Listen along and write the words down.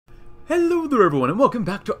Hello there everyone and welcome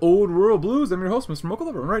back to Old World Blues. I'm your host, Mr.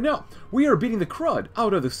 Mochalover, and right now we are beating the crud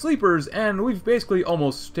out of the sleepers, and we've basically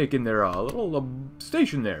almost taken their little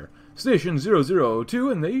station there. Station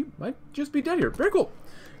 002, and they might just be dead here. Very cool.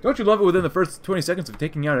 Don't you love it within the first 20 seconds of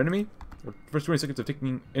taking out an enemy? Or first 20 seconds of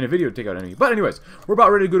taking in a video to take out an enemy. But anyways, we're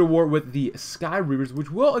about ready to go to war with the Sky Reavers,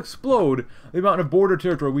 which will explode the amount of border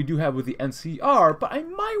territory we do have with the NCR, but I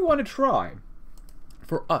might want to try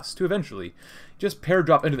for us to eventually just pair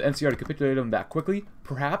drop into the NCR to capitulate them that quickly.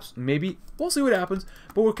 Perhaps, maybe, we'll see what happens.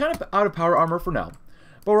 But we're kind of out of power armor for now.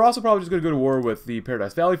 But we're also probably just going to go to war with the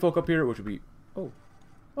Paradise Valley folk up here, which would be, oh,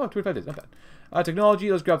 25 days, not bad.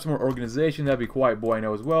 Technology, let's grab some more organization, that'd be quite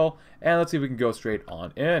bueno as well. And let's see if we can go straight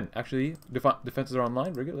on in. Actually, defenses are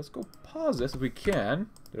online, very good. Let's go pause this if we can.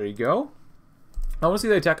 There you go. I want to see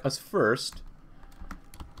they attack us first.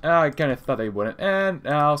 I kind of thought they wouldn't. And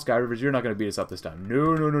now, Sky Reavers, you're not going to beat us up this time.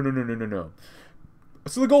 No.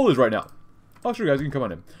 So the goal is right now. Oh, sure, guys, you can come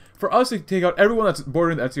on in. For us to take out everyone that's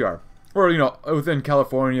bordering the NCR. Or, you know, within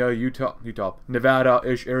California, Utah,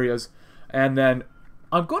 Nevada-ish areas. And then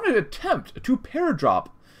I'm going to attempt to paradrop,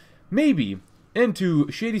 maybe, into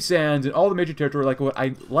Shady Sands and all the major territory like what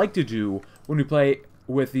I like to do when we play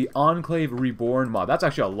with the Enclave Reborn mod. That's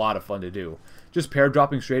actually a lot of fun to do. Just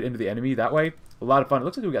paradropping straight into the enemy that way. A lot of fun. It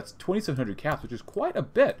looks like we got 2,700 caps, which is quite a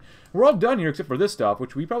bit. We're all done here except for this stuff,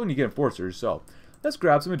 which we probably need to get enforcers, so let's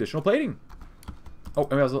grab some additional plating. Oh,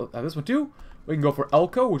 and we also have this one too. We can go for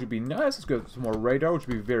Elko, which would be nice. Let's go some more radar, which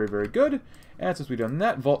would be very, very good. And since we've done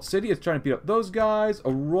that, Vault City is trying to beat up those guys.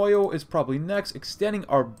 Arroyo is probably next, extending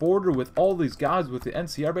our border with all these guys with the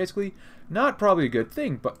NCR, basically. Not probably a good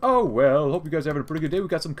thing, but oh well. Hope you guys are having a pretty good day. We've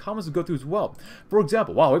got some comments to go through as well. For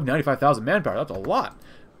example, wow, we have 95,000 manpower. That's a lot.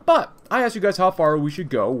 But I asked you guys how far we should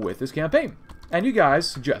go with this campaign. And you guys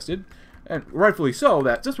suggested, and rightfully so,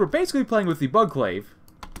 that since we're basically playing with the Bugclave,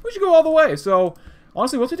 we should go all the way. So,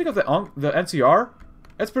 honestly, once we take off the NCR,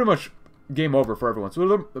 that's pretty much game over for everyone. So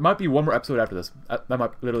there might be one more episode after this. That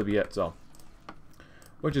might literally be it, so.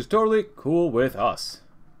 Which is totally cool with us.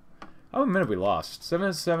 How many minutes we lost?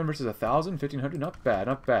 707 versus 1,000, 1,500, not bad,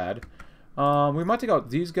 not bad. We might take out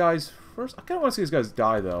these guys first. I kind of want to see these guys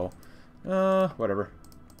die, though. Whatever.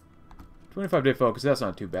 25-day focus, that's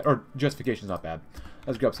not too bad. Or justification's not bad.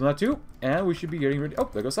 Let's grab some of that too. And we should be getting ready. Oh,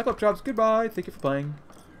 there goes Cyclops Drops. Goodbye. Thank you for playing.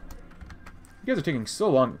 You guys are taking so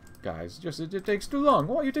long, guys. It takes too long.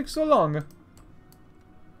 Why you take so long?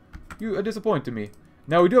 You disappoint to me.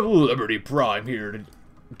 Now we do have Liberty Prime here to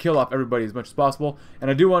kill off everybody as much as possible. And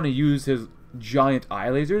I do want to use his giant eye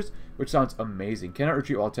lasers, which sounds amazing. Cannot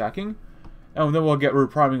retreat while attacking. And then we'll get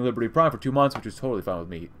repriming Liberty Prime for 2 months, which is totally fine with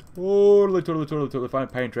me. Totally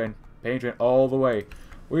fine. Pain train all the way.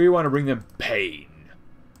 We want to bring them pain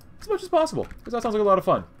as much as possible, because that sounds like a lot of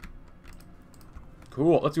fun.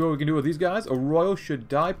 Cool. Let's see what we can do with these guys. Arroyo should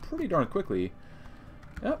die pretty darn quickly.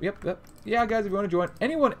 Oh, yep. Yeah, guys, if you want to join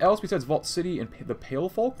anyone else besides Vault City and the Pale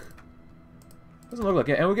Folk, doesn't look like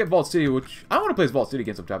it. And we get Vault City, which I want to play as Vault City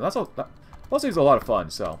again sometime. Vault City's a lot of fun.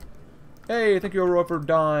 So, hey, thank you, Arroyo, for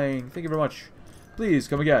dying. Thank you very much. Please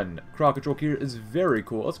come again. Crowd control here is very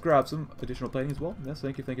cool. Let's grab some additional plating as well. Yes,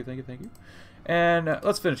 thank you. And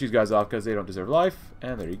let's finish these guys off because they don't deserve life.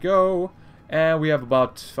 And there you go. And we have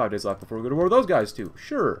about 5 days left before we go to war with those guys too.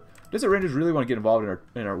 Sure. Desert Rangers really want to get involved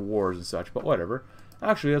in our wars and such, but whatever.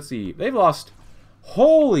 Actually, let's see. They've lost,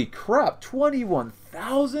 holy crap,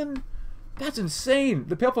 21,000? That's insane.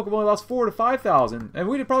 The Pale Folk have only lost 4,000 to 5,000, and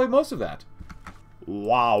we did probably most of that.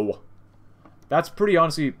 Wow. That's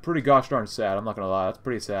honestly, pretty gosh darn sad. I'm not going to lie. That's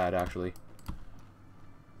pretty sad, actually.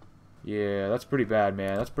 Yeah, that's pretty bad,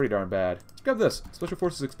 man. That's pretty darn bad. Let's grab this. Special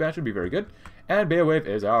Forces expansion would be very good. And Bay Wave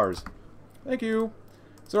is ours. Thank you.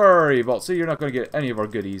 Sorry, Vault City, you're not going to get any of our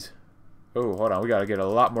goodies. Oh, hold on. We got to get a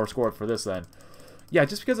lot more score for this, then. Yeah,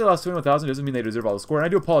 just because they lost 21,000 doesn't mean they deserve all the score. And I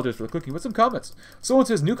do apologize for the clicking, but some comments. Someone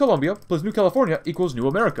says New Columbia plus New California equals New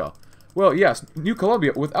America. Well, yes, New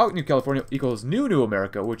Columbia without New California equals New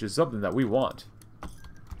America, which is something that we want.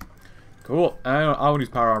 Cool. I want to use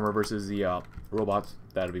power armor versus the robots.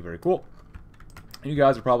 That'd be very cool. And you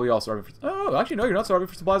guys are probably all starving for... Oh, actually, no, you're not starving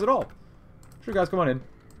for supplies at all. Sure, guys, come on in.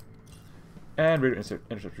 And radar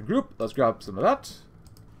interception group. Let's grab some of that.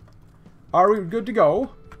 Are we good to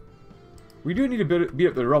go? We do need to beat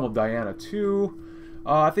up the realm of Diana, too.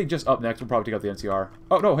 I think just up next, we'll probably take out the NCR.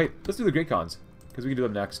 Oh, no, hey, let's do the Great Cons, because we can do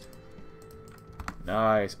them next.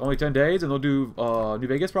 Nice. Only 10 days, and they'll do New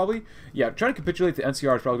Vegas, probably. Yeah, trying to capitulate the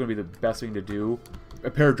NCR is probably going to be the best thing to do.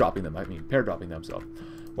 Pair-dropping them, so.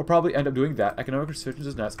 We'll probably end up doing that. Economic resurgence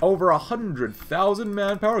is next. Over 100,000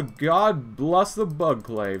 manpower. God bless the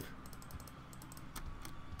Bugclave.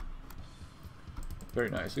 Very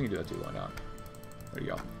nice. We can do that too. Why not? There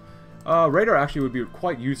you go. Radar actually would be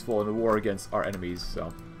quite useful in the war against our enemies.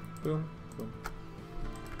 So, boom, boom.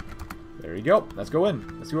 There you go. Let's go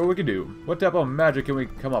in. Let's see what we can do. What type of magic can we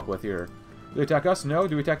come up with here? Do they attack us? No.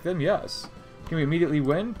 Do we attack them? Yes. Can we immediately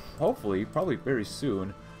win? Hopefully. Probably very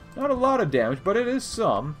soon. Not a lot of damage, but it is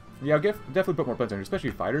some. Yeah, I'll definitely put more points on here,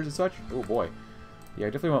 especially fighters and such. Oh boy. Yeah, I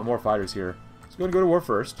definitely want more fighters here. Let's go and go to war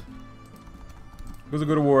first. We'll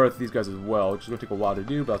go to war with these guys as well, which is going to take a while to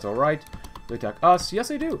do, but that's alright. They attack us. Yes,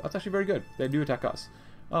 they do. That's actually very good. They do attack us.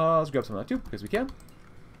 Let's grab some of that too, because we can.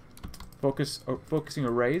 Focusing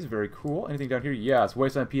arrays, very cool. Anything down here? Yes,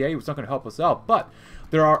 Wasteland PA, it's not going to help us out, but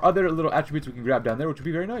there are other little attributes we can grab down there, which would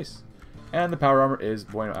be very nice. And the power armor is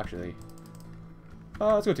bueno, actually.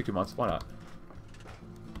 Let's go take 2 months. Why not?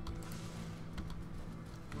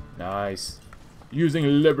 Nice. Using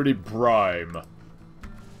Liberty Prime.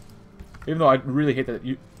 Even though I really hate that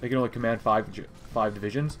they can only command 5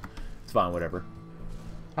 divisions. It's fine, whatever.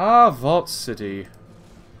 Vault City.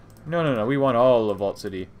 No. We want all of Vault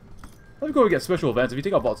City. Let's go and get special events. If you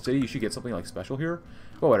take out Vault City, you should get something like special here.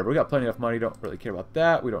 But whatever. We got plenty of money. Don't really care about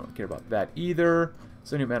that. We don't care about that either.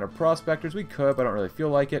 Send new amount of prospectors. We could, but I don't really feel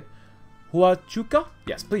like it. Huachuca?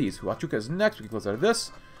 Yes, please. Huachuca is next. We can close out of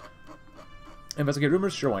this. Investigate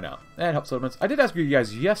rumors? Sure, why not? And help settlements. I did ask you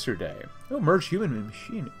guys yesterday. Oh, merge human and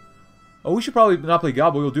machine. Oh, we should probably not play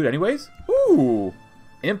God, but we'll do it anyways. Ooh.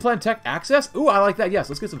 Implant tech access? Ooh, I like that. Yes,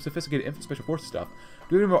 let's get some sophisticated special forces stuff.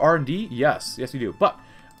 Do we have more R&D? Yes. Yes, we do. But,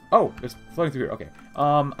 oh, it's floating through here. Okay.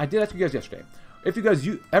 I did ask you guys yesterday. If you guys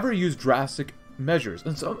ever use drastic measures.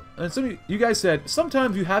 And some of you guys said,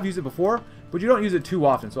 sometimes you have used it before, but you don't use it too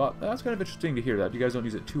often. So that's kind of interesting to hear that. You guys don't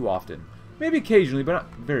use it too often. Maybe occasionally, but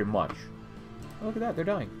not very much. Oh, look at that. They're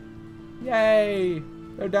dying. Yay!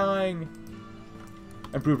 They're dying.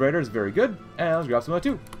 Improved Raider is very good. And let's grab some of that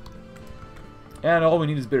too. And all we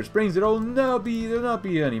need is Bitter Springs. There'll not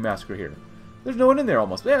be any massacre here. There's no one in there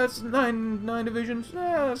almost. Yeah, it's nine divisions.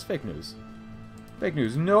 Yeah, that's fake news. Fake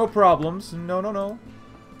news. No problems. No.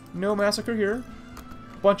 No massacre here.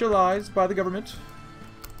 Bunch of lies by the government.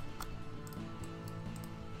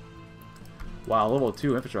 Wow, level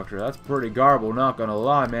 2 infrastructure. That's pretty garbled, not gonna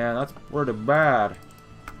lie, man. That's pretty bad.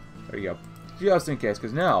 There you go. Just in case,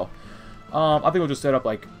 because now, I think we'll just set up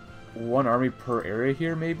like 1 army per area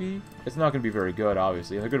here, maybe. It's not gonna be very good,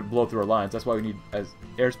 obviously. They're gonna blow through our lines. That's why we need as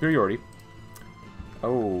air superiority.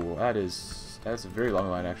 Oh, that's a very long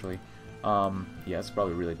line, actually. Yeah, it's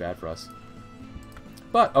probably really bad for us.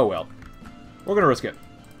 But oh well, we're gonna risk it.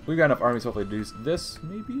 We've got enough armies, hopefully, to do this.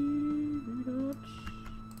 Maybe not.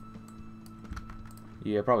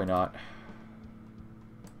 Yeah, probably not.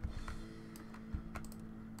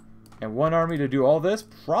 And 1 army to do all this?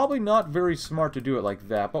 Probably not very smart to do it like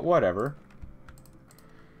that, but whatever.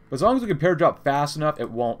 But as long as we can pair drop fast enough, it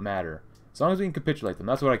won't matter. As long as we can capitulate them,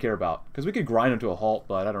 that's what I care about. Because we could grind them to a halt,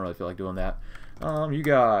 but I don't really feel like doing that. You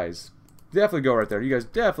guys definitely go right there. You guys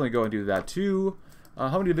definitely go and do that too.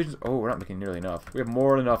 How many divisions? Oh, we're not making nearly enough. We have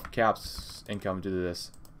more than enough caps income to do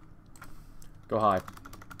this. Go high.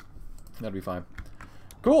 That'll be fine.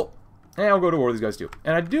 Cool. And I'll go to war with these guys too.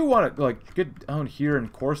 And I do want to like get down here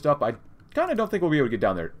and core stuff. I kind of don't think we'll be able to get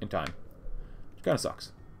down there in time. Which kind of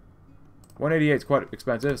sucks. 188 is quite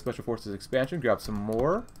expensive. Special Forces expansion. Grab some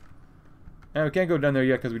more. And we can't go down there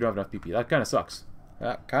yet because we don't have enough PP. That kind of sucks.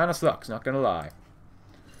 That kind of sucks. Not going to lie.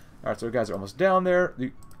 Alright, so the guys are almost down there.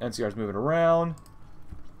 The NCR's moving around.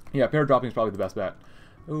 Yeah, pair dropping is probably the best bet.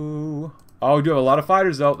 Ooh. Oh, we do have a lot of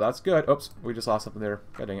fighters, though. That's good. Oops, we just lost something there.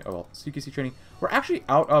 God dang it. Oh, well. CQC training. We're actually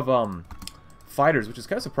out of fighters, which is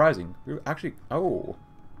kind of surprising. We're actually... Oh.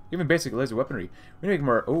 Even basic laser weaponry. We need to make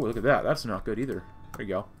more... Oh, look at that. That's not good either. There you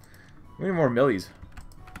go. We need more millies.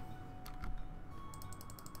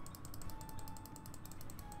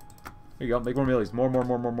 There you go. Make more millies.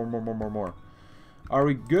 More. Are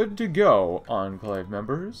we good to go, Enclave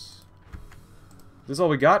members? Is this all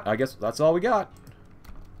we got? I guess that's all we got.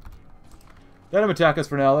 Let them attack us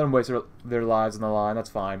for now. Let them waste their lives on the line. That's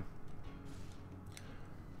fine.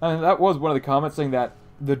 And that was one of the comments saying that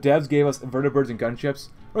the devs gave us invertebrates and gunships,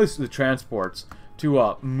 or at least the transports,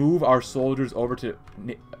 to move our soldiers over to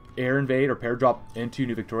air invade or pair drop into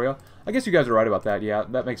New Victoria. I guess you guys are right about that. Yeah,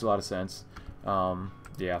 that makes a lot of sense.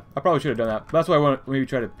 Yeah, I probably should have done that. That's why I want to maybe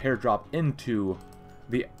try to pair drop into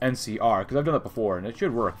the NCR, because I've done that before, and it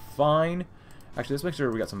should work fine. Actually, let's make sure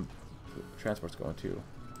we got some transports going, too.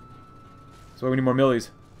 So we need more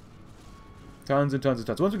millies. Tons and tons and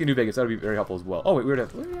tons. Once we get New Vegas, that'll be very helpful as well. Oh, wait, we're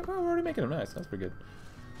already making them nice. That's pretty good.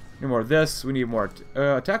 Need more of this. We need more...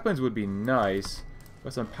 attack planes would be nice.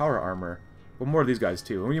 With some power armor. But more of these guys,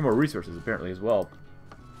 too. And we need more resources, apparently, as well.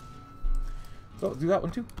 Oh, do that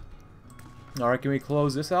one too. Alright, can we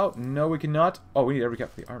close this out? No, we cannot. Oh, we need every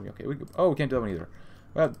cap for the army. Okay, we can't do that one either.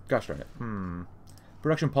 Well, gosh darn it.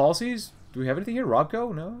 Production policies? Do we have anything here?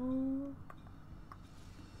 Robco? No.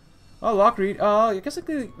 Oh, Lockreed. I guess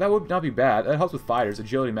that would not be bad. That helps with fighters,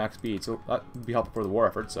 agility, max speed, so that would be helpful for the war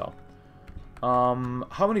effort, so.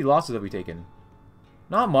 How many losses have we taken?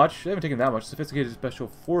 Not much. They haven't taken that much. Sophisticated Special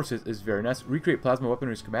Forces is very nice. Recreate plasma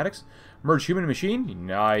weaponry schematics. Merge human and machine.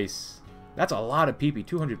 Nice. That's a lot of PP.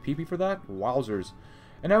 200 PP for that? Wowzers.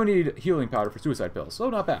 And now we need healing powder for suicide pills, so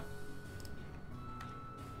not bad.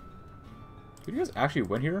 Did you guys actually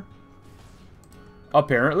win here?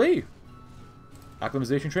 Apparently.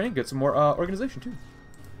 Acclimatization training. Get some more organization, too.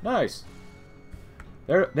 Nice.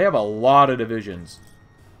 They have a lot of divisions.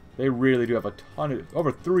 They really do have a ton of...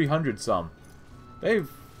 Over 300 some.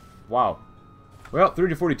 Wow. Well,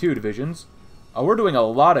 342 divisions. We're doing a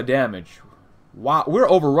lot of damage. Wow, we're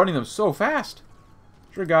overrunning them so fast.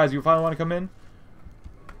 Sure, guys, you finally want to come in?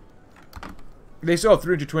 They still have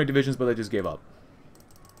 320 divisions, but they just gave up.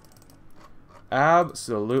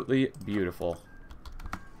 Absolutely beautiful.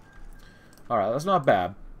 Alright, that's not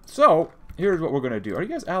bad. So, here's what we're going to do. Are you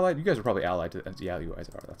guys allied? You guys are probably allied to... Yeah, you guys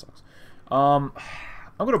are. That sucks. I'm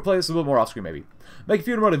going to play this a little more off-screen, maybe. Make a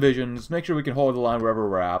few more divisions. Make sure we can hold the line wherever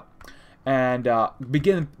we're at. And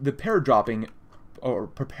begin the pair dropping... Or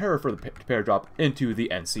prepare for the pair drop into the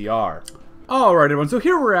NCR. Alright, everyone. So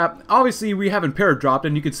here we're at. Obviously, we haven't pair dropped.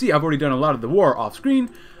 And you can see I've already done a lot of the war off-screen.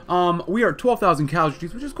 We are at 12,000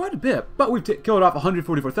 casualties, which is quite a bit, but we've killed off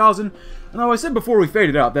 144,000. And I said before we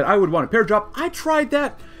faded out that I would want a pair drop. I tried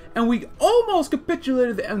that, and we almost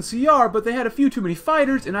capitulated the NCR, but they had a few too many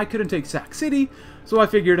fighters, and I couldn't take Sac City, so I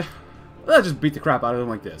figured, let's just beat the crap out of them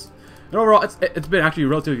like this. And overall, it's been actually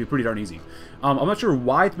relatively pretty darn easy. I'm not sure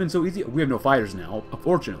why it's been so easy. We have no fighters now,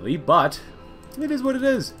 unfortunately, but it is what it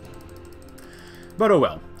is. But oh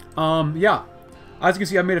well. Yeah. As you can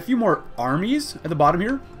see, I made a few more armies at the bottom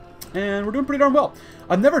here. And we're doing pretty darn well.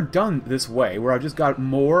 I've never done this way, where I've just got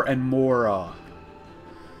more and more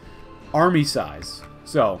army size.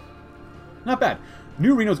 So, not bad.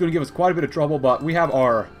 New Reno is going to give us quite a bit of trouble, but we have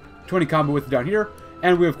our 20 combat width down here.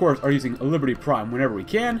 And we, of course, are using Liberty Prime whenever we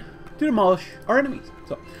can to demolish our enemies.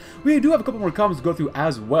 So, we do have a couple more comments to go through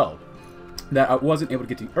as well that I wasn't able to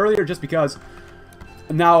get to earlier, just because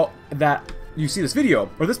now that you see this video,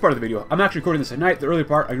 or this part of the video, I'm actually recording this at night. The earlier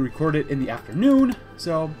part, I recorded it in the afternoon.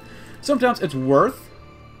 So, sometimes it's worth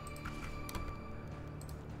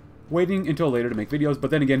waiting until later to make videos, but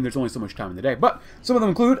then again, there's only so much time in the day. But some of them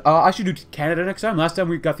include, I should do Canada next time. Last time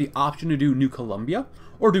we got the option to do New Columbia,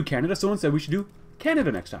 or do Canada. Someone said we should do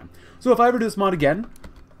Canada next time. So if I ever do this mod again,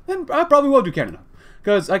 then I probably will do Canada.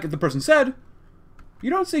 Because, like the person said, you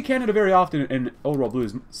don't see Canada very often in Old World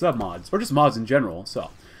Blues sub-mods, or just mods in general, so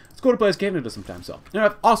let's go to play as Canada sometime. So,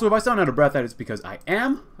 and also, if I sound out of breath, that is because I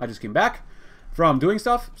am. I just came back from doing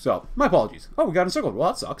stuff, so my apologies. Oh, we got encircled. Well,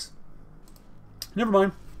 that sucks. Never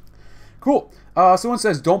mind. Cool. Someone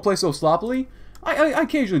says, don't play so sloppily. I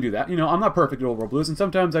occasionally do that. You know, I'm not perfect at Old World Blues, and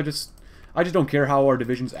sometimes I just don't care how our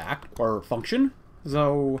divisions act or function.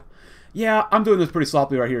 So, yeah, I'm doing this pretty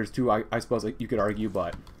sloppily right here, too, I suppose you could argue,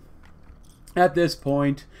 but at this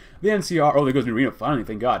point, the NCR... Oh, there goes New Reno, finally,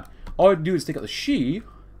 thank God. All I do is take out the She,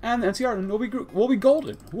 and the NCR will be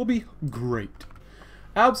golden. Will be great.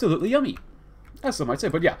 Absolutely yummy. As some might say,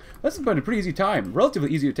 but yeah, that's been a pretty easy time.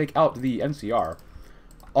 Relatively easy to take out the NCR.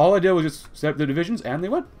 All I did was just set up the divisions, and they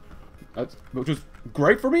went. Which was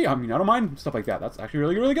great for me. I mean, I don't mind stuff like that. That's actually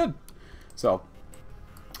really, really good. So,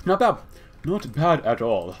 not bad. Not bad at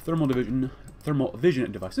all. Thermal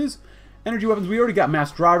vision devices. Energy weapons. We already got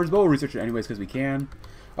mass drivers, but we'll research it anyways because we can.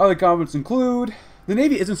 Other comments include... The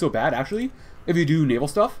Navy isn't so bad, actually. If you do naval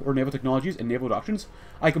stuff, or naval technologies, and naval doctrines,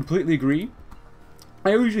 I completely agree.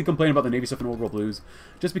 I usually complain about the Navy stuff in Old World Blues,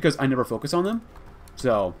 just because I never focus on them.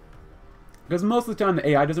 So, because most of the time the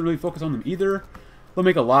AI doesn't really focus on them either. They'll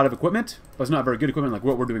make a lot of equipment, but it's not very good equipment like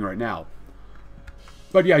what we're doing right now.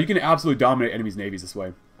 But yeah, you can absolutely dominate enemies' navies this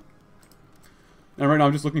way. And right now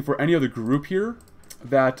I'm just looking for any other group here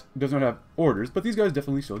that does not have orders, but these guys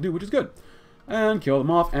definitely still do, which is good. And kill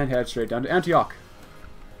them off and head straight down to Antioch.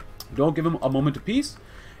 Don't give them a moment of peace.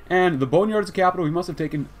 And the Boneyard is the capital. We must have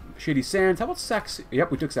taken Shady Sands. How about Sac City?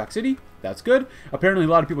 Yep, we took Sac City. That's good. Apparently a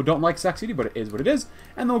lot of people don't like Sac City, but it is what it is.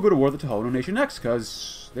 And then we'll go to war with the Tohono Nation next,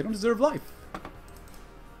 because they don't deserve life.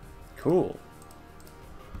 Cool.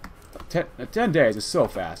 10 days is so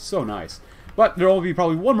fast. So nice. But there will be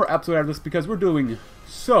probably one more episode after this, because we're doing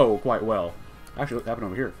so quite well. Actually, what happened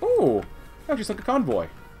over here? Oh! Actually, it's like a convoy.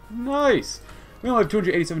 Nice! We only have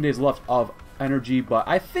 287 days left of energy, but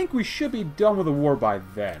I think we should be done with the war by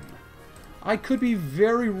then. I could be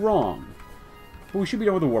very wrong. But we should be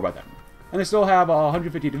done with the war by then. And they still have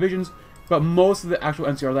 150 divisions, but most of the actual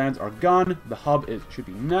NCR lands are gone. The hub should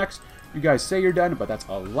be next. You guys say you're done, but that's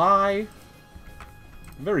a lie.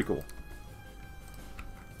 Very cool.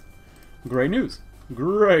 Great news.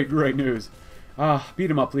 Great news. Beat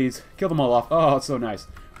them up, please. Kill them all off. Oh, it's so nice.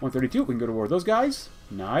 132. We can go to war with those guys.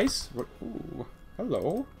 Nice. Ooh,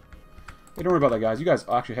 hello. Hey, don't worry about that, guys. You guys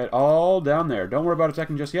actually head all down there. Don't worry about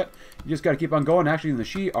attacking just yet. You just got to keep on going. Actually, the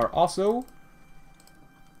Shi are also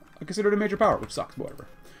considered a major power, which sucks. Whatever.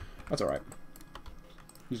 That's all right.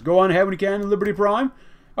 Just go on ahead when you can. Liberty Prime.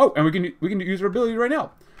 Oh, and we can use our ability right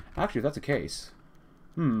now. Actually, if that's the case,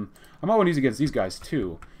 I might want to use against these guys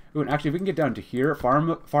too. Ooh, and actually, if we can get down to here,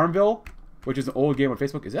 Farmville, which is an old game on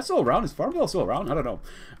Facebook. Is that still around? Is Farmville still around? I don't know.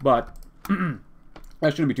 But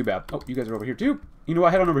that shouldn't be too bad. Oh, you guys are over here too. You know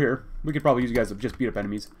what? Head on over here. We could probably use you guys to just beat up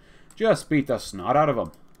enemies. Just beat the snot out of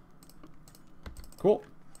them. Cool.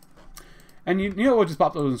 And you know what just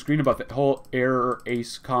popped up on the screen about the whole air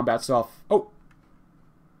ace combat stuff? Oh.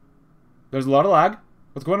 There's a lot of lag.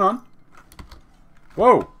 What's going on?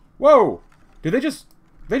 Whoa. Whoa. Did they just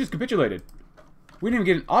capitulated. We didn't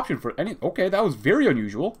even get an option for any... Okay, that was very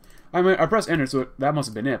unusual. I mean, I pressed enter, so that must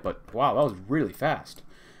have been it. But, wow, that was really fast.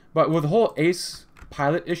 But with the whole ace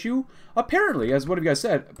pilot issue, apparently, as one of you guys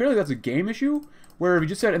said, apparently that's a game issue, where if you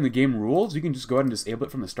just set it in the game rules, you can just go ahead and disable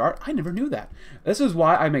it from the start. I never knew that. This is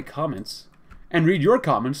why I make comments and read your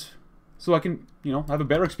comments so I can, you know, have a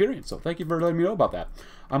better experience. So thank you for letting me know about that.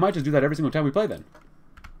 I might just do that every single time we play then.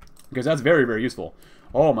 Because that's very, very useful.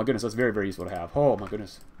 Oh my goodness, that's very, very useful to have. Oh my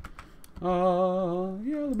goodness. Yeah,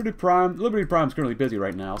 Liberty Prime. Liberty Prime's currently busy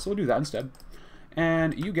right now, so we'll do that instead.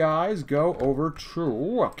 And you guys go over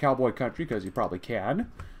to Cowboy Country, because you probably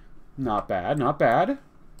can. Not bad, not bad.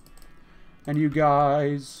 And you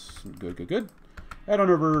guys... Good. Head on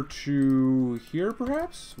over to here,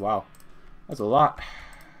 perhaps? Wow. That's a lot.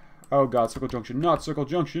 Oh god, Circle Junction, not Circle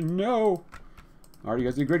Junction, no! Alright, you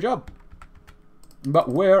guys did a great job. But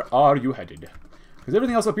where are you headed? Because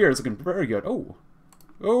everything else up here is looking very good.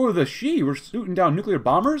 Oh, the Shi! We're shooting down nuclear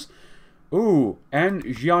bombers? Ooh, and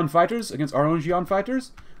Xi'an fighters against our own Xi'an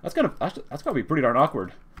fighters? That's gotta be pretty darn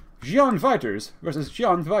awkward. Xi'an fighters versus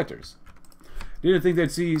Xi'an fighters. Didn't think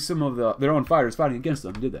they'd see some of their own fighters fighting against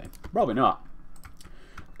them, did they? Probably not.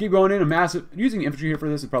 Keep going in a massive... Using infantry here for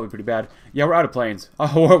this is probably pretty bad. Yeah, we're out of planes.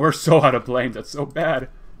 Oh, we're so out of planes. That's so bad.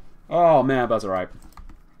 Oh, man, that's alright.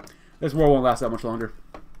 This war won't last that much longer.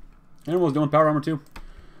 Anyone's doing power armor too?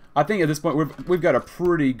 I think at this point we've got a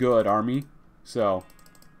pretty good army. So...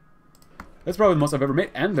 That's probably the most I've ever made.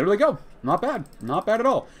 And there they go. Not bad. Not bad at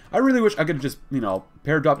all. I really wish I could have just, you know,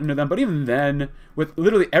 pair dropped into them. But even then, with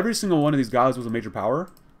literally every single one of these guys was a major power,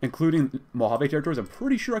 including Mojave territories. I'm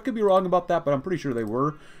pretty sure, I could be wrong about that, but I'm pretty sure they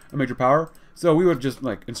were a major power. So we would have just,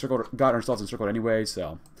 like, got ourselves encircled anyway,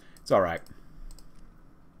 so it's alright.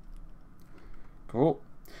 Cool.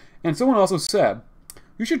 And someone also said,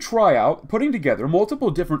 you should try out putting together multiple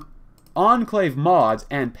different Enclave mods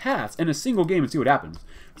and paths in a single game and see what happens.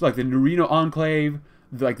 So like the Nerino Enclave,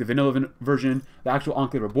 like the vanilla version, the actual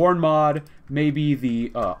Enclave Reborn mod, maybe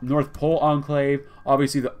the North Pole Enclave,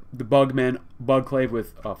 obviously the Bugclave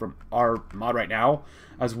with from our mod right now,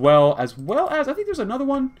 as well as I think there's another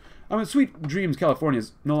one. I mean, Sweet Dreams California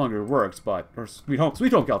no longer works, but or Sweet Home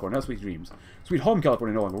California, not Sweet Dreams. Sweet Home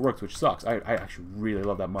California no longer works, which sucks. I actually really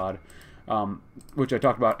love that mod, which I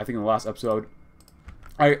talked about I think in the last episode.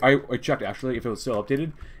 I checked actually if it was still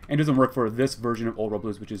updated, and it doesn't work for this version of Old World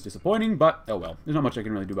Blues, which is disappointing, but oh well. There's not much I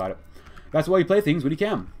can really do about it. That's why you play things when you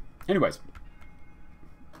can. Anyways.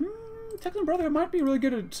 Texan Brotherhood might be really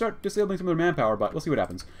good to start disabling some of their manpower, but we'll see what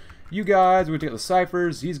happens. You guys, we're going to take out the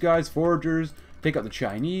Ciphers, these guys, Foragers, take out the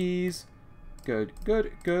Chinese. Good.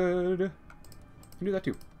 You can do that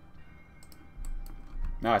too.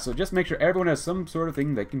 Alright, so just make sure everyone has some sort of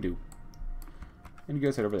thing they can do. And you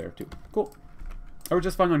guys head over there too. Cool. Are we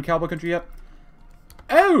just finding on Cowboy Country yet?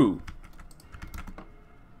 Oh!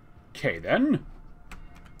 Okay then.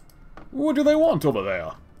 What do they want over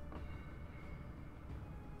there?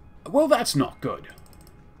 Well, that's not good.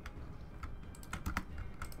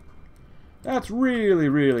 That's really,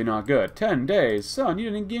 really not good. 10 days. Son, you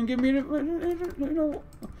didn't even give me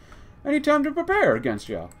any time to prepare against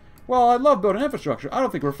you. Well, I'd love building infrastructure. I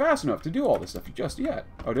don't think we're fast enough to do all this stuff just yet.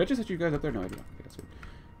 Oh, did I just hit you guys up there? No, I didn't. Okay, that's good.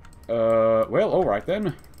 Well, alright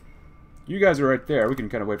then. You guys are right there. We can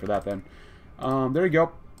kind of wait for that then. There you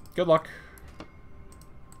go. Good luck.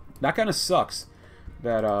 That kind of sucks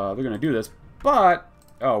that they're going to do this. But,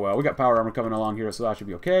 oh well, we got power armor coming along here, so that should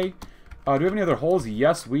be okay. Do we have any other holes?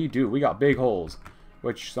 Yes, we do. We got big holes.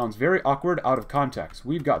 Which sounds very awkward out of context.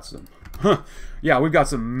 We've got some. Yeah, we've got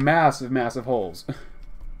some massive, massive holes.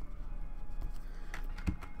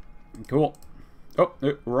 Cool. Oh,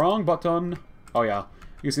 wrong button. Oh, yeah.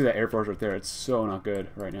 You can see that Air Force right there. It's so not good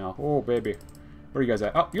right now. Oh, baby. Where are you guys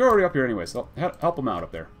at? Oh, you're already up here anyway, so help them out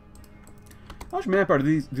up there. How much manpower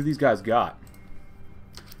do these guys got?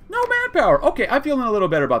 No manpower! Okay, I'm feeling a little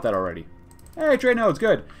better about that already. Hey, trade nodes,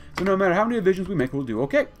 good. So no matter how many divisions we make, we'll do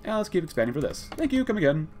okay. And let's keep expanding for this. Thank you, come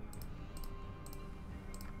again.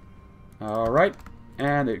 Alright,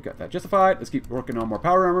 and they got that justified. Let's keep working on more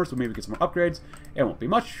power armor, so maybe get some more upgrades. It won't be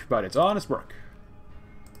much, but it's honest work.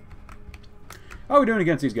 How are we doing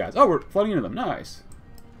against these guys? Oh, we're flooding into them. Nice.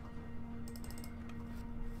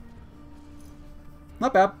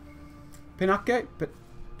 Not bad. Pinake?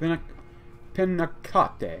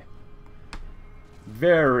 Pinacate.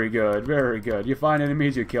 Very good, very good. You find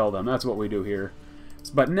enemies, you kill them. That's what we do here.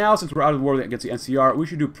 But now, since we're out of the war against the NCR, we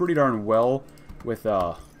should do pretty darn well with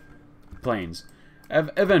planes.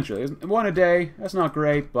 Eventually. One a day, that's not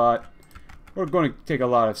great, but we're going to take a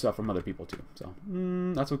lot of stuff from other people too. So,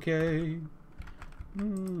 that's okay.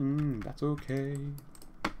 That's okay.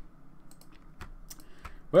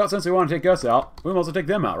 Well, since they want to take us out, we might as well take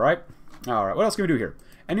them out, right? Alright, what else can we do here?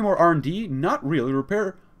 Any more R&D? Not really.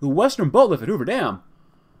 Repair the western boat lift at Hoover Dam.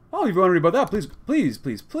 Oh, if you want to read about that, please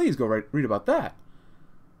go read about that.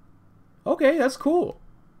 Okay, that's cool.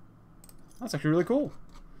 That's actually really cool.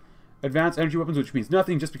 Advanced energy weapons, which means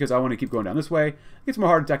nothing just because I want to keep going down this way. Get some more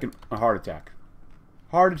heart attack and a heart attack.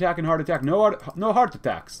 Heart attack and heart attack. No heart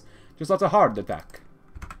attacks. Just lots of heart attack.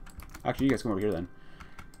 Actually, you guys come over here then.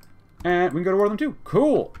 And we can go to war with them too.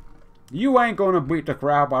 Cool. You ain't going to beat the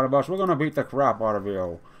crap out of us. We're going to beat the crap out of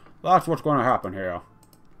you. That's what's going to happen here.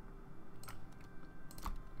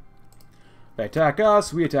 They attack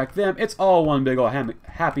us. We attack them. It's all one big old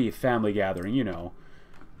happy family gathering, you know.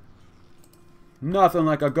 Nothing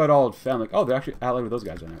like a good old family. Oh, they're actually allied with those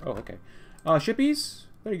guys in there. Oh, okay. Shippies.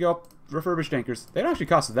 There you go. Refurbished tankers. They don't actually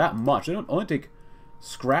cost that much. They don't only take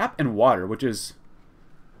scrap and water, which is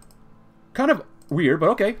kind of weird, but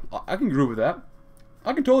okay. I can groove with that.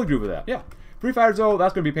 I can totally groove with that. Yeah. Free fighters, though,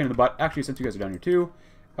 that's going to be a pain in the butt. Actually, since you guys are down here, too.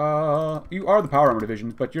 You are the power armor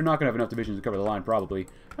divisions, but you're not going to have enough divisions to cover the line, probably.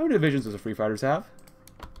 How many divisions does the free fighters have?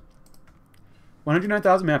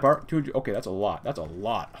 109,000 manpower. 200. Okay, that's a lot. That's a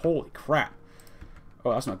lot. Holy crap.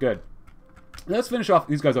 Oh, that's not good. Let's finish off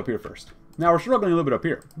these guys up here first. Now, we're struggling a little bit up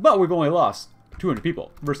here, but we've only lost 200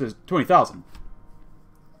 people versus 20,000.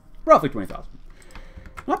 Roughly 20,000.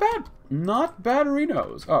 Not bad. Not bad,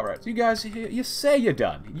 Renos. Alright, so you guys, you say you're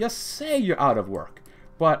done. You say you're out of work.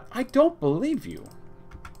 But I don't believe you.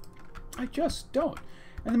 I just don't.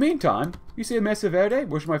 In the meantime, you see Mesa Verde,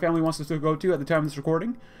 which my family wants us to go to at the time of this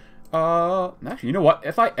recording. Actually, you know what?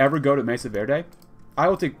 If I ever go to Mesa Verde, I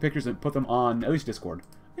will take pictures and put them on at least Discord.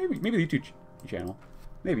 Maybe the YouTube channel.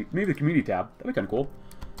 Maybe the community tab. That'd be kind of cool.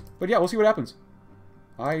 But yeah, we'll see what happens.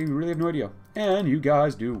 I really have no idea. And you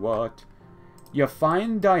guys do what? You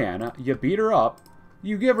find Diana, you beat her up,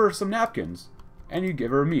 you give her some napkins, and you give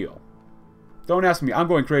her a meal. Don't ask me. I'm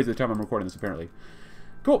going crazy at the time I'm recording this, apparently.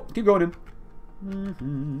 Cool. Keep going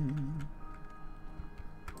in.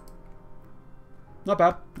 Not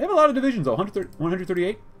bad. They have a lot of divisions, though.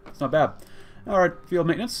 138. It's not bad. Alright, field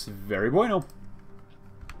maintenance. Very bueno.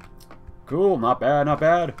 Cool. Not bad, not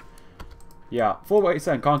bad. Yeah, full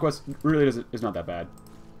wasteland conquest really is not that bad.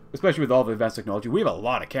 Especially with all the advanced technology. We have a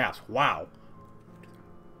lot of caps. Wow.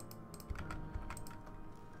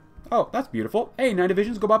 Oh, that's beautiful. Hey, 9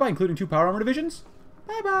 divisions go bye-bye, including 2 power armor divisions.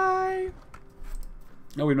 Bye-bye.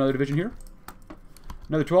 Oh, we have another division here.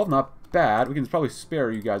 Another 12, not bad. We can probably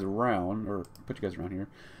spare you guys around, or put you guys around here.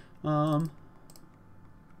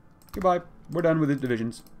 Goodbye. We're done with the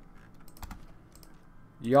divisions.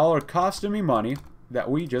 Y'all are costing me money that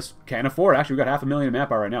we just can't afford. Actually, we've got 500,000 in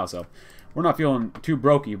manpower right now, so we're not feeling too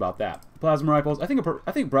brokey about that. Plasma rifles. I think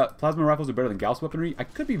plasma rifles are better than Gauss weaponry. I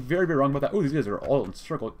could be very, very wrong about that. Oh, these guys are all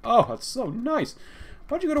encircled. Oh, that's so nice.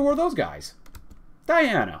 Why'd you go to war with those guys?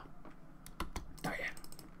 Diana.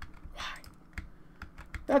 Why?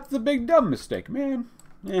 That's the big dumb mistake, man.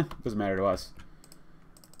 Doesn't matter to us.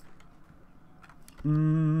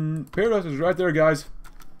 Paradise is right there, guys.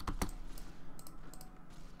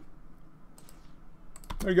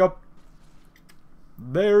 There you go.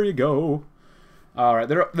 There you go. Alright,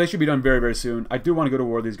 they should be done very, very soon. I do want to go to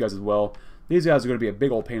war with these guys as well. These guys are going to be a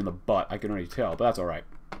big old pain in the butt, I can already tell, but that's alright.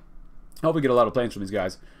 I hope we get a lot of planes from these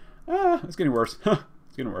guys. It's getting worse.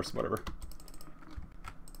 It's getting worse, whatever.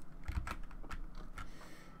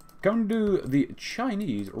 Come to the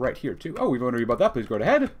Chinese right here, too. Oh, we've wondered about that. Please go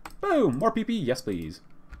ahead. Boom! More PP. Yes, please.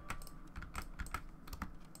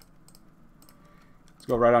 Let's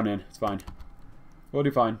go right on in. It's fine. We'll do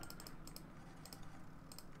fine.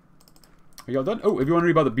 Are y'all done? Oh, if you want to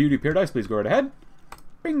read about the beauty of paradise, please go right ahead.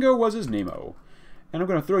 Bingo was his name-o. And I'm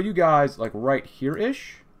going to throw you guys, like, right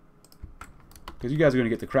here-ish. Because you guys are going to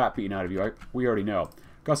get the crap beaten out of you. We already know.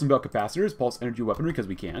 Custom belt capacitors, pulse energy weaponry, because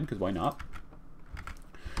we can. Because why not?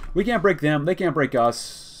 We can't break them. They can't break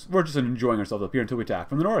us. We're just enjoying ourselves up here until we attack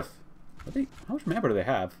from the north. How much manpower do they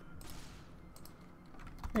have?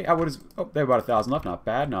 Hey, what is... Oh, they have about 1,000 left. Not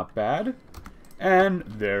bad, not bad. And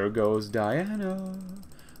there goes Diana.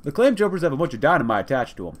 The claim jumpers have a bunch of dynamite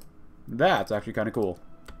attached to them. That's actually kind of cool.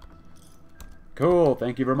 Cool.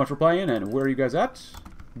 Thank you very much for playing. And where are you guys at?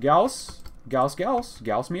 Gals? Gals, gals.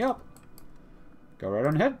 Gals me up. Go right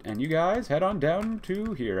on ahead. And you guys head on down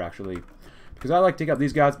to here, actually. Because I like to take out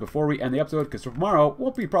these guys before we end the episode. Because tomorrow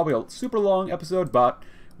won't be probably a super long episode. But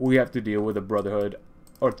we have to deal with the Brotherhood.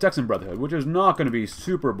 Or Texan Brotherhood. Which is not going to be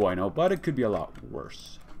super bueno. But it could be a lot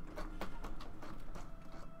worse.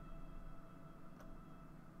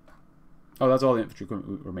 Oh, that's all the infantry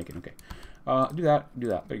equipment we're making. Okay. Do that. Do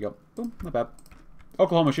that. There you go. Boom. Not bad.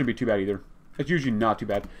 Oklahoma shouldn't be too bad either. It's usually not too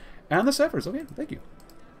bad. And the ciphers. Okay. Thank you.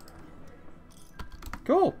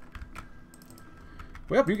 Cool.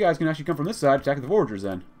 Well, you guys can actually come from this side, attack the foragers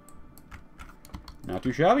then. Not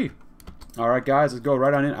too shabby. Alright, guys. Let's go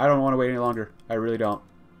right on in. I don't want to wait any longer. I really don't.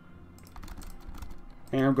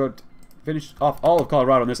 And I'm going to finish off all of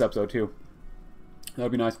Colorado in this episode, too. That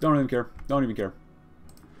would be nice. Don't even care. Don't even care.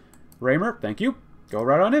 Raymer, thank you. Go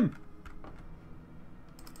right on in.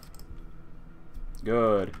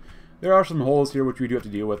 Good. There are some holes here which we do have to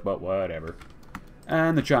deal with, but whatever.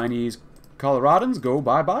 And the Chinese Coloradans go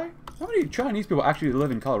bye-bye. How many Chinese people actually live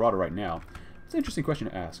in Colorado right now? That's an interesting question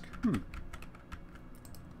to ask.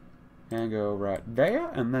 And go right there,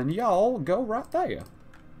 and then y'all go right there.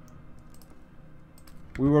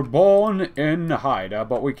 We were born in Haida,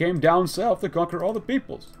 but we came down south to conquer all the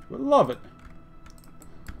peoples. We love it.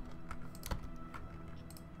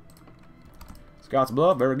 Scott's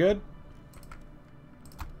Bluff, very good.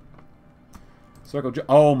 Circle.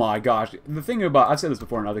 Oh my gosh. The thing about, I've said this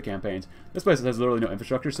before in other campaigns, this place has literally no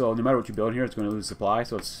infrastructure, so no matter what you build here, it's going to lose supply,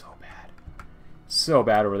 so it's so bad. So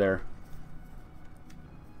bad over there.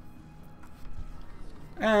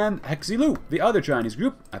 And Hexilu, the other Chinese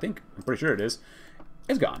group, I'm pretty sure it is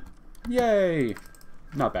gone. Yay!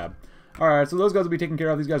 Not bad. Alright, so those guys will be taken care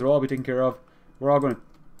of. These guys will all be taken care of. We're all going to,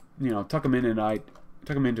 you know, tuck them in at night,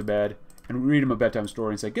 tuck them into bed, and read them a bedtime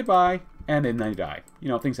story and say goodbye, and then they die. You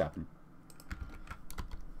know, things happen.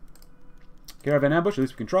 Caravan ambush, at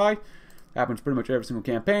least we can try. Happens pretty much every single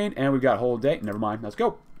campaign, and we've got a whole day. Never mind, let's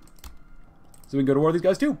go. So we can go to war with these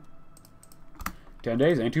guys too. 10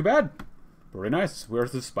 days, ain't too bad. Very nice.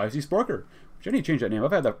 Where's the Spicy Sporker? Which I need to change that name.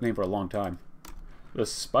 I've had that name for a long time. The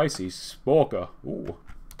Spicy Sporker. Ooh.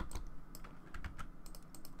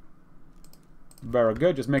 Very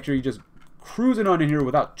good. Just make sure you just cruising on in here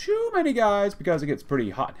without too many guys, because it gets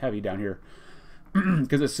pretty hot and heavy down here.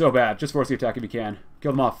 Because it's so bad. Just force the attack if you can.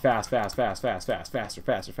 Kill them off fast, fast, fast, fast, fast, faster,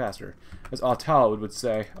 faster, faster. As Autal would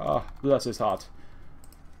say. Oh, bless his heart.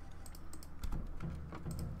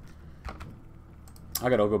 I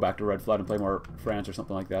gotta go back to Red Flood and play more France or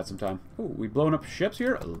something like that sometime. Ooh, we blown up ships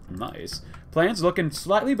here? Oh, nice. Planes looking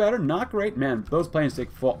slightly better. Not great. Man, those planes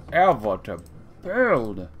take forever to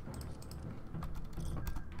build.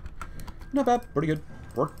 Not bad. Pretty good.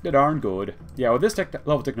 Pretty darn good. Yeah, with this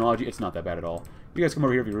level of technology, it's not that bad at all. You guys come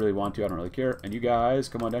over here if you really want to. I don't really care. And you guys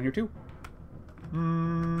come on down here too.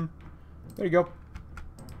 There you go.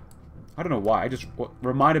 I don't know why. I just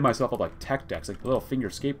reminded myself of like tech decks, like the little finger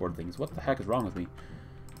skateboard things. What the heck is wrong with me?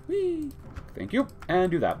 Whee! Thank you.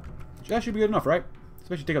 And do that. That should be good enough, right?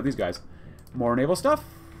 Especially take out these guys. More naval stuff.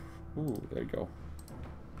 Ooh, there you go.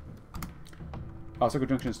 Oh, Circle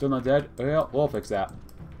Junction is still not dead. Well, we'll fix that.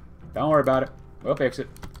 Don't worry about it. We'll fix it.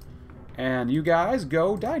 And you guys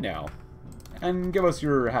go die now. And give us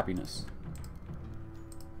your happiness.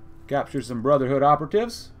 Capture some Brotherhood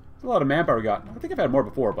operatives. There's a lot of manpower we got. I think I've had more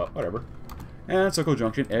before, but whatever. And Circle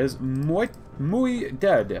Junction is muy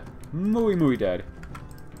dead. Muy dead.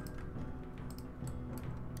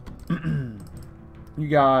 You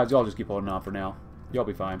guys, y'all just keep holding on for now. Y'all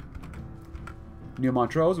be fine. New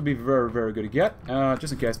Montrose would be very, very good to get.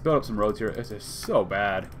 Just in case, build up some roads here. This is so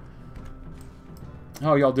bad.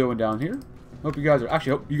 How y'all doing down here? Hope you guys are,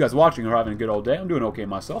 actually, hope you guys watching are having a good old day. I'm doing okay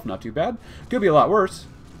myself, not too bad. Could be a lot worse.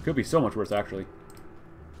 Could be so much worse, actually.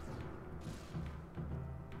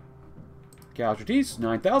 Casualties,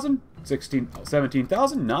 9,000.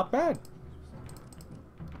 17,000, not bad.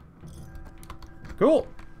 Cool.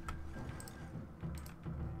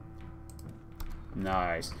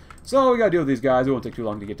 Nice. So we gotta deal with these guys. It won't take too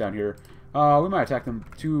long to get down here. We might attack them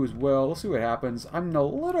too as well. We'll see what happens. I'm a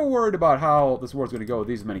little worried about how this war's gonna go with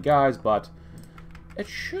these many guys, but it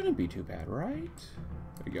shouldn't be too bad, right?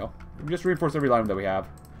 There we go. We just reinforce every line that we have.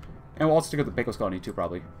 And we'll also take out the Pecos colony too,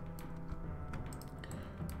 probably.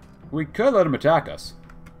 We could let them attack us.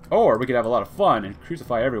 Or we could have a lot of fun and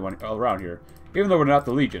crucify everyone all around here. Even though we're not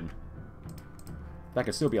the Legion. That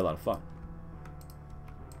could still be a lot of fun.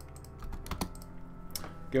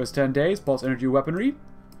 Give us 10 days, pulse energy weaponry.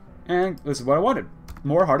 And this is what I wanted.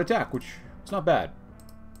 More heart attack, which is not bad.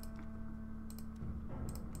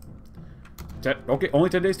 Okay, only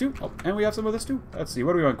 10 days too? Oh, and we have some of this too. Let's see,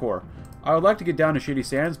 what do we want core? I would like to get down to Shady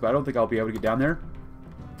Sands, but I don't think I'll be able to get down there.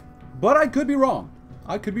 But I could be wrong.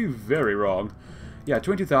 I could be very wrong. Yeah,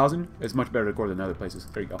 22,000 is much better to core than other places.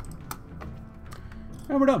 There you go.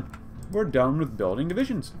 And we're done. We're done with building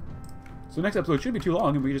divisions. So next episode shouldn't be too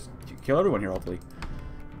long, and we just kill everyone here, hopefully.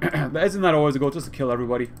 But isn't that always the goal, just to kill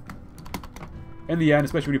everybody? In the end,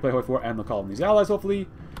 especially when you play Hoi 4 and they'll call them these allies, hopefully.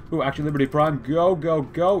 Ooh, actually, Liberty Prime. Go, go,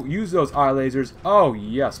 go. Use those eye lasers. Oh,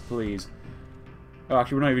 yes, please. Oh,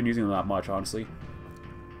 actually, we're not even using them that much, honestly.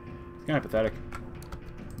 It's kind of pathetic.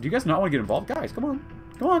 Do you guys not want to get involved? Guys, come on.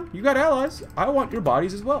 Come on. You got allies. I want your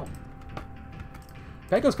bodies as well.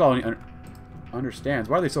 Pecos colony understands.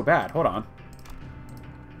 Why are they so bad? Hold on.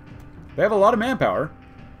 They have a lot of manpower.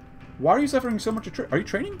 Why are you suffering so much? Are you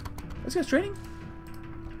training? This guy's training?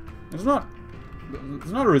 There's not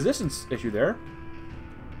a resistance issue there.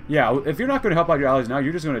 Yeah, if you're not going to help out your allies now,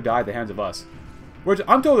 you're just going to die at the hands of us. Which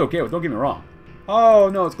I'm totally okay with, don't get me wrong. Oh,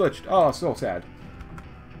 no, it's glitched. Oh, so sad.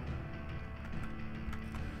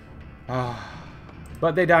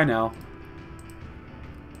 But they die now.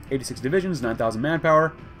 86 divisions, 9,000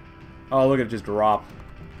 manpower. Oh, look at it just drop.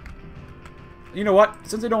 You know what?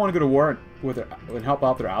 Since they don't want to go to war with and help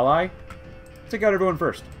out their ally, take out everyone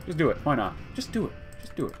first. Just do it. Why not? Just do it.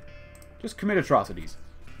 Just do it. Just commit atrocities.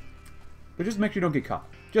 But just make sure you don't get caught.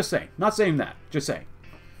 Just saying. Not saying that. Just saying.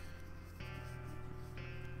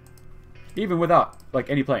 Even without, like,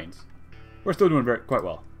 any planes. We're still doing quite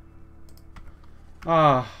well.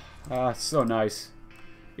 So nice.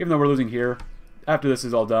 Even though we're losing here, after this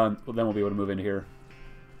is all done, well, then we'll be able to move into here.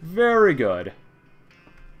 Very good.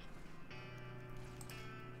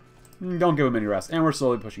 Don't give them any rest. And we're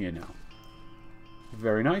slowly pushing in now.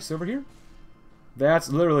 Very nice over here. That's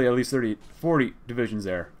literally at least 40 divisions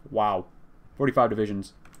there. Wow. 45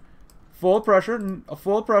 divisions. Full pressure.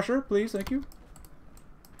 Full pressure, please. Thank you.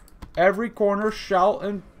 Every corner, shout,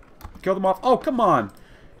 and kill them off. Oh, come on.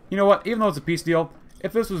 You know what? Even though it's a peace deal,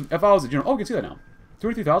 if I was a general... Oh, you can see that now.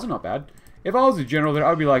 23,000, not bad. If I was a general there, I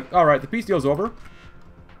would be like, alright, the peace deal's over.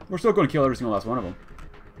 We're still going to kill every single last one of them.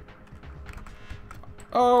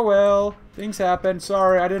 Oh, well. Things happen.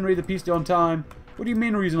 Sorry, I didn't read the peace deal in time. What do you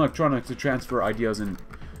mean we're using electronics to transfer ideas and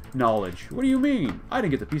knowledge? What do you mean? I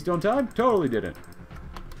didn't get the peace deal in time. Totally didn't.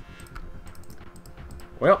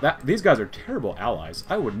 Well, these guys are terrible allies.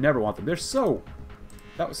 I would never want them. They're so...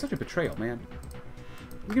 That was such a betrayal, man.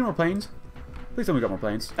 We get more planes? Please tell me we got more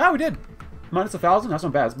planes. Ah, we did! Minus 1,000? That's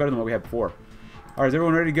not bad. It's better than what we had before. Alright, is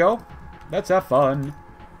everyone ready to go? Let's have fun.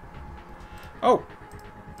 Oh!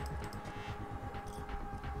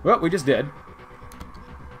 Well, we just did.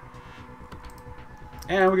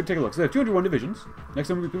 And we can take a look. So they have 201 divisions. Next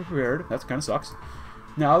time we'll be prepared. That kind of sucks.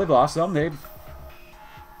 Now they've lost some.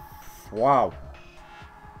 Wow.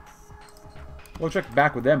 We'll check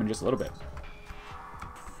back with them in just a little bit.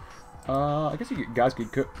 I guess you guys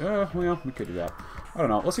could cook. Well, we could do that. I don't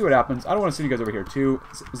know. Let's see what happens. I don't want to send you guys over here too.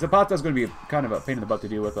 Zapata's going to be kind of a pain in the butt to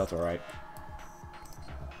deal with. But that's alright.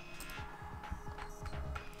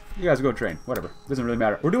 You guys go train. Whatever. Doesn't really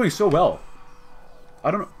matter. We're doing so well.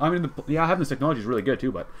 I don't know. I mean, yeah, having this technology is really good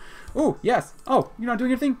too, but... Oh, yes. Oh, you're not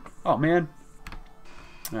doing anything? Oh, man.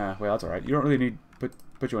 Well, that's alright. You don't really need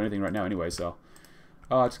put you on anything right now anyway, so...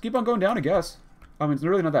 just keep on going down, I guess. I mean, it's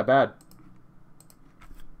really not that bad.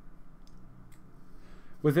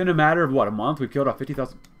 Within a matter of, what, a month, we've killed off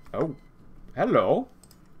 50,000... Oh. Hello.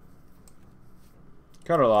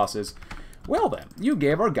 Cut our losses. Well, then. You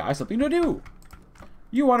gave our guy something to do.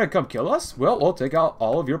 You want to come kill us? Well, we'll take out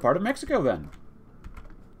all of your part of Mexico, then.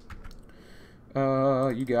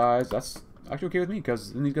 You guys, that's actually okay with me,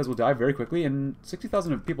 because then these guys will die very quickly, and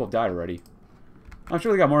 60,000 people have died already. I'm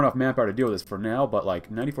sure they got more than enough manpower to deal with this for now, but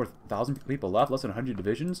like 94,000 people left, less than 100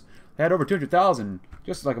 divisions. They had over 200,000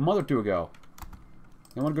 just like a month or two ago.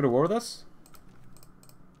 They want to go to war with us?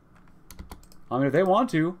 I mean, if they want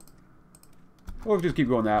to, we'll just keep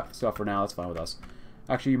going that stuff for now. That's fine with us.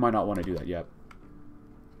 Actually, you might not want to do that yet.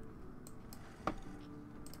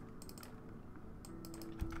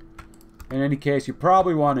 In any case, you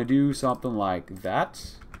probably want to do something like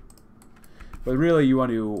that. But really, you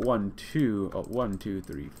want to do 1, 2,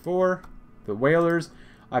 3, 4. The whalers.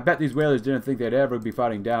 I bet these whalers didn't think they'd ever be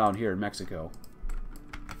fighting down here in Mexico.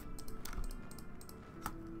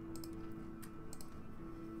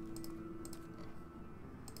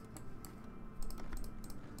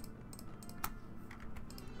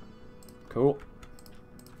 Cool.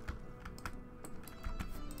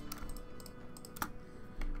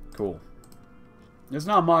 Cool. It's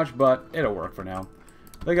not much, but it'll work for now.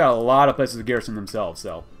 They got a lot of places to garrison themselves,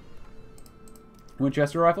 so.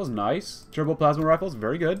 Winchester rifles, nice. Turbo plasma rifles,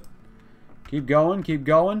 very good. Keep going, keep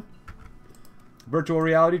going. Virtual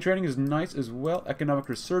reality training is nice as well. Economic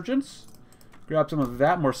resurgence. Grab some of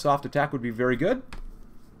that. More soft attack would be very good.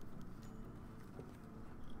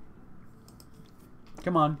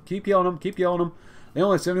 Come on, keep killing them, keep killing them. They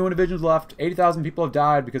only have 71 divisions left. 80,000 people have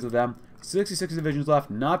died because of them. 66 divisions left,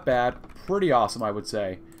 not bad. Pretty awesome, I would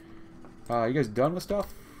say. You guys done with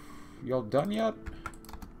stuff? Y'all done yet?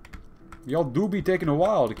 Y'all do be taking a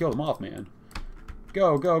while to kill them off, man.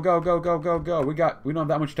 Go, go, go, go, go, go, go. We don't have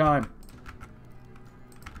that much time.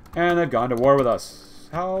 And they've gone to war with us.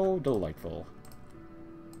 How delightful.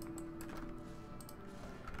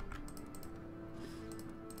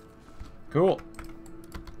 Cool.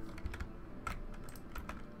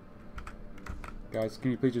 Guys,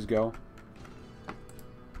 can you please just go?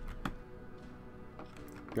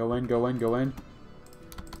 Go in, go in, go in.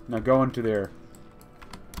 Now go into there.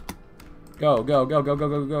 Go, go, go, go, go,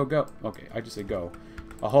 go, go, go. Okay, I just said go.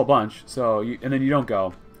 A whole bunch. So, and then you don't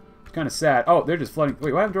go. It's kind of sad. Oh, they're just flooding.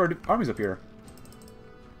 Wait, what happened to our armies up here?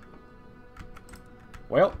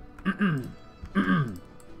 Well.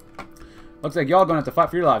 Looks like y'all gonna have to fight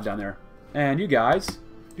for your lives down there. And you guys,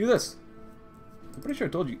 do this. I'm pretty sure I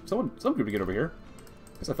told you, some group to get over here.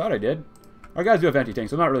 Guess I thought I did. Our guys do have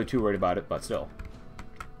anti-tanks, so I'm not really too worried about it, but still.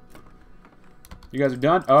 You guys are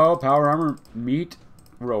done? Oh, power armor, meat,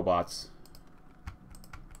 robots.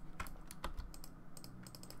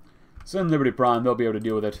 Send Liberty Prime, they'll be able to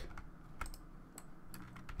deal with it.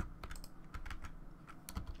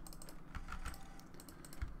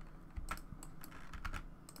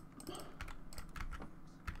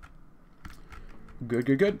 Good,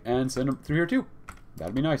 good, good. And send them through here too.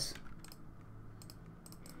 That'd be nice.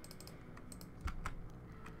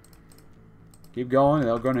 Keep going.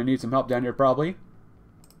 They're going to need some help down here probably.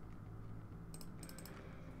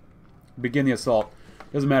 Begin the assault.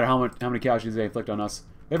 Doesn't matter how many casualties they inflict on us.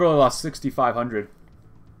 They've only lost 6,500.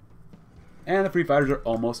 And the free fighters are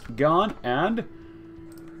almost gone. And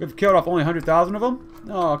we've killed off only 100,000 of them.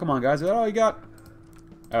 Oh, come on, guys. Is that all you got?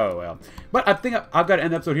 Oh, well. But I think I've got to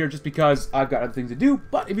end the episode here just because I've got other things to do.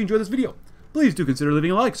 But if you enjoyed this video, please do consider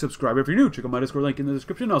leaving a like, subscribe if you're new, check out my Discord link in the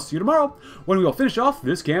description. I'll see you tomorrow when we will finish off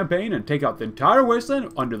this campaign and take out the entire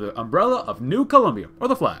wasteland under the umbrella of New Columbia, or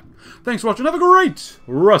the flag. Thanks for watching. Have a great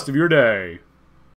rest of your day.